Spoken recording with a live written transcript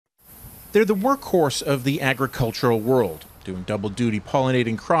They're the workhorse of the agricultural world, doing double duty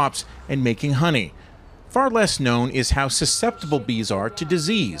pollinating crops and making honey. Far less known is how susceptible bees are to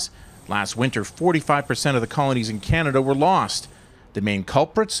disease. Last winter, 45% of the colonies in Canada were lost. The main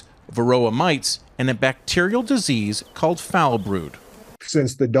culprits? Varroa mites and a bacterial disease called foul brood.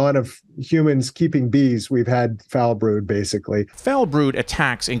 Since the dawn of humans keeping bees, we've had foul brood, basically. Foul brood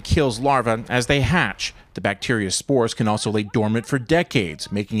attacks and kills larvae as they hatch. The bacteria's spores can also lay dormant for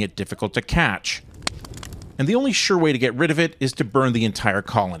decades, making it difficult to catch. And the only sure way to get rid of it is to burn the entire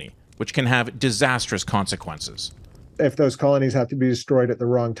colony, which can have disastrous consequences. If those colonies have to be destroyed at the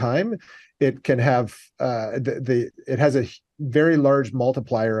wrong time, it can have it has a very large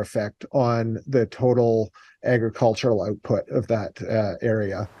multiplier effect on the total agricultural output of that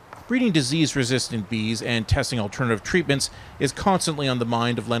area. Breeding disease-resistant bees and testing alternative treatments is constantly on the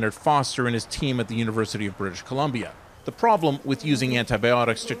mind of Leonard Foster and his team at the University of British Columbia. The problem with using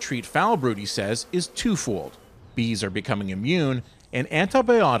antibiotics to treat foul brood, he says, is twofold. Bees are becoming immune, and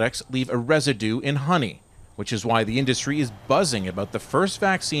antibiotics leave a residue in honey, which is why the industry is buzzing about the first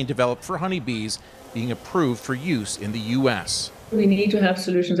vaccine developed for honeybees being approved for use in the U.S. We need to have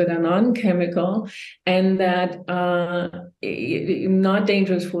solutions that are non-chemical and that are not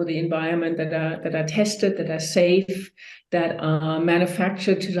dangerous for the environment, that are tested, that are safe, that are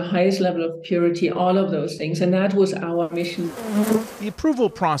manufactured to the highest level of purity, all of those things. And that was our mission. The approval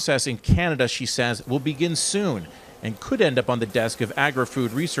process in Canada, she says, will begin soon and could end up on the desk of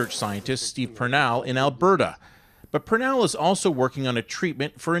agri-food research scientist Steve Purnell in Alberta. But Purnell is also working on a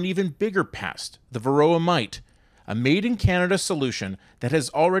treatment for an even bigger pest, the Varroa mite, a made-in-Canada solution that has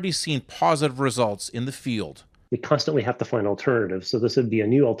already seen positive results in the field. We constantly have to find alternatives. So this would be a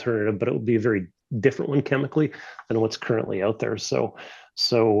new alternative, but it would be a very different one chemically than what's currently out there. So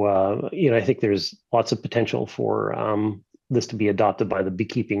I think there's lots of potential for this to be adopted by the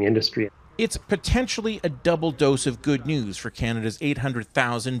beekeeping industry. It's potentially a double dose of good news for Canada's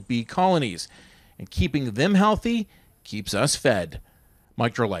 800,000 bee colonies. And keeping them healthy keeps us fed.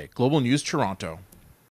 Mike Drolet, Global News, Toronto.